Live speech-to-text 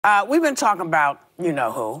We've been talking about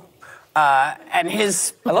you-know-who, and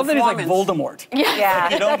his I love that he's like Voldemort. Yeah.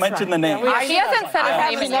 You don't mention the name. He hasn't said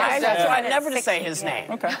his name. That's why I never to say his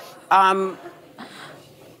name. Okay.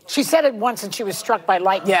 She said it once and she was struck by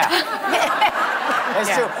lightning. Yeah. That's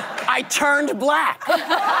true. I turned black.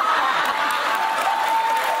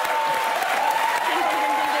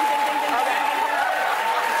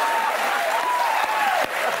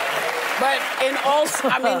 But in all,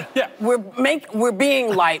 I mean, we're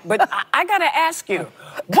being light. But I got to ask you,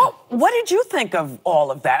 what did you think of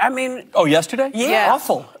all of that? I mean, oh, yesterday? Yeah.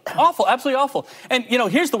 Awful, absolutely awful. And you know,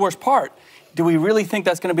 here's the worst part. Do we really think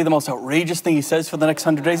that's going to be the most outrageous thing he says for the next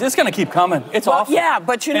 100 days? It's going to keep coming. It's awful. Yeah,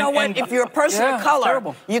 but you know what? If you're a person of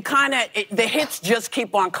color, you kind of the hits just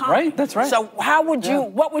keep on coming. Right. That's right. So how would you?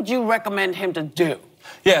 What would you recommend him to do?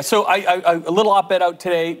 Yeah. So a little op-ed out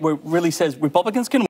today where it really says Republicans can